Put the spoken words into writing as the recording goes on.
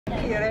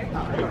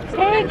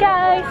Hey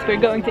guys, we're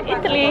going to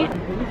Italy.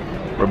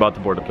 We're about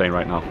to board the plane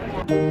right now.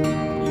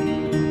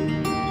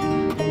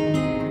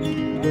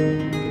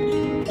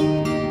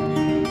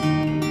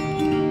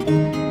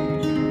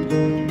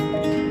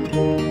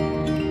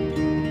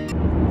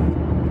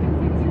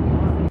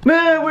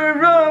 Man, we're in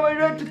Rome, we're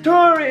not the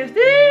tourists!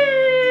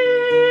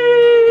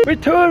 Yay! We're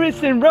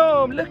tourists in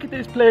Rome, look at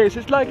this place,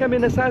 it's like I'm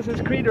in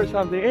Assassin's Creed or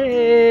something.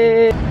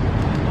 Hey!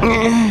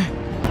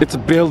 It's a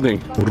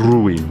building.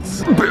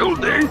 Ruins.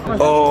 Building!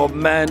 Oh,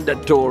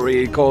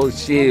 mandatory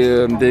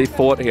Colosseum. They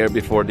fought here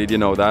before, did you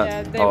know that?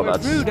 Yeah, they were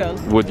brutal.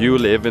 Would you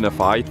live in a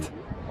fight?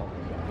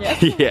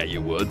 Yes. Yeah,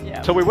 you would.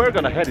 Yeah. So we were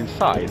gonna head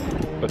inside,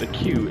 but the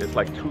queue is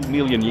like 2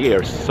 million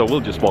years, so we'll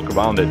just walk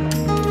around it.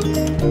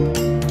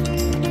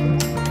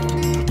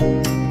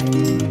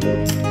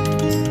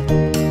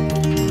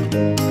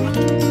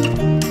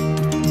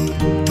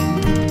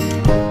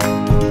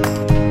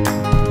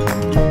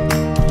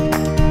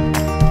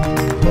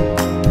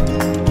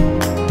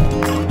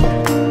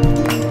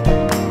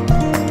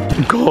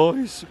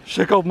 Guys,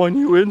 check out my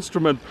new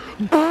instrument.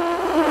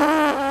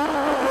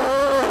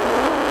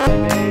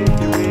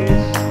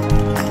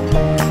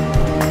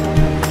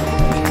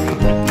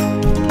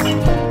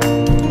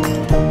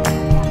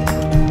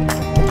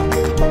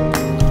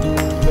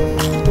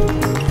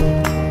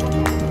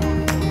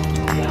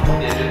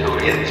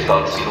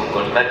 Disposti lungo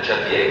il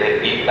marciapiede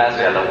in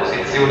base alla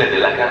posizione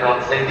della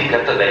carrozza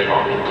indicata dai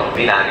monitor. Il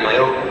binario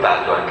è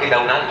occupato anche da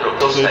un altro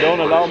postaio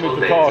in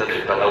corrispondenza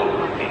del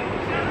paraurti.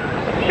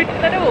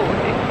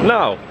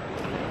 No.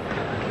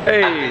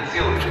 Hey.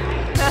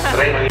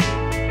 Attenzione.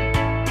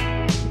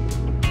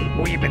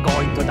 We be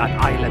going to that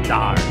island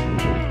there.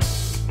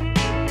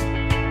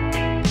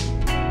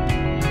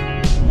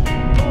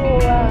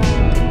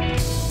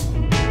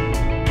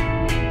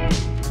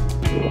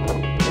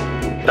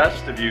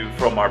 That's the view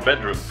from our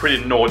bedroom.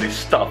 Pretty naughty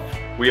stuff.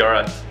 We are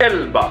at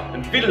Elba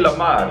in Villa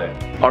Mare.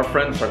 Our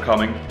friends are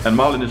coming and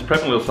Malin is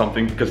prepping a little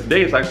something because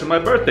today is actually my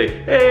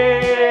birthday.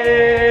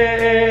 Hey!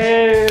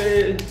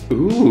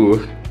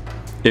 Ooh.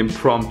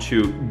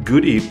 Impromptu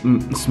goodie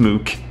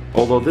smook.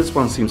 Although this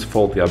one seems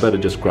faulty, I better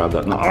just grab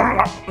that now.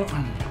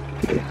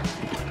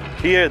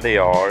 Here they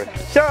are.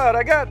 Ciao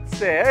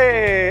ragazzi!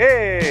 Hey,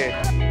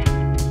 hey!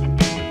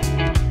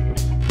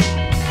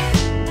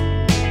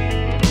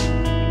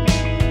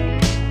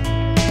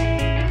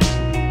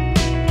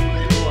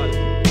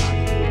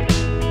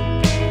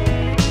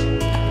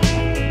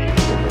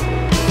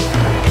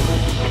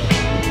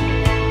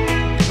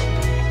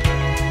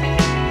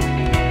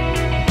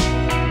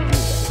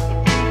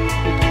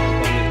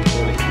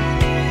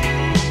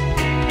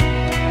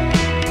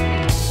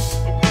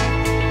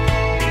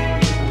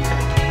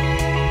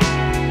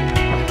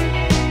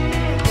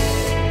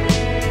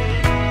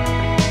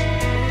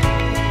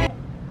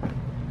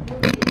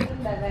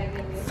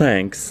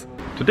 Thanks.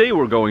 Today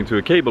we're going to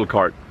a cable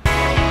cart.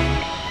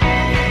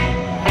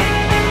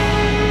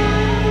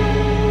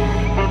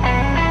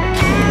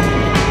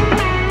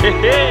 Hey,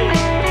 hey.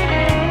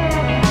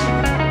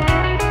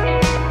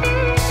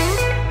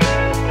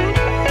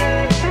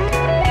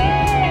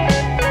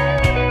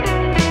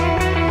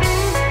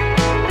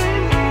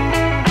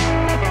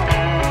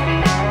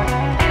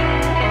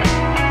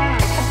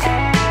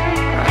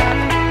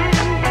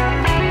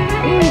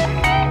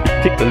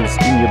 It tickles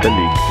in your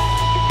belly.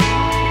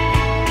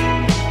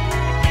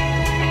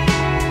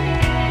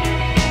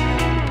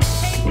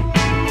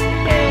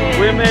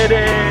 We made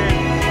it!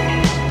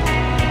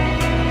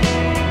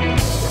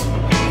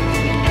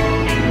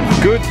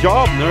 Good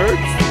job, nerds!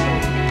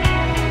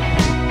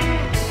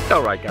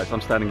 Alright guys,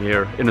 I'm standing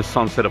here in a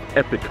sunset of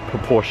epic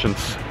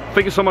proportions.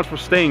 Thank you so much for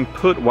staying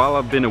put while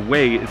I've been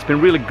away. It's been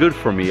really good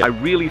for me. I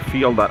really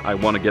feel that I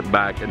want to get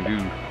back and do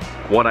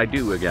what I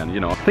do again,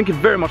 you know. Thank you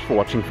very much for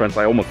watching, friends.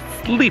 I almost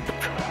slept.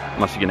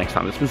 And I'll see you next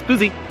time. This has been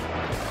Sp4zie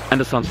and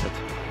the sunset.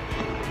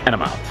 And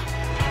I'm out.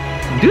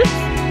 Good.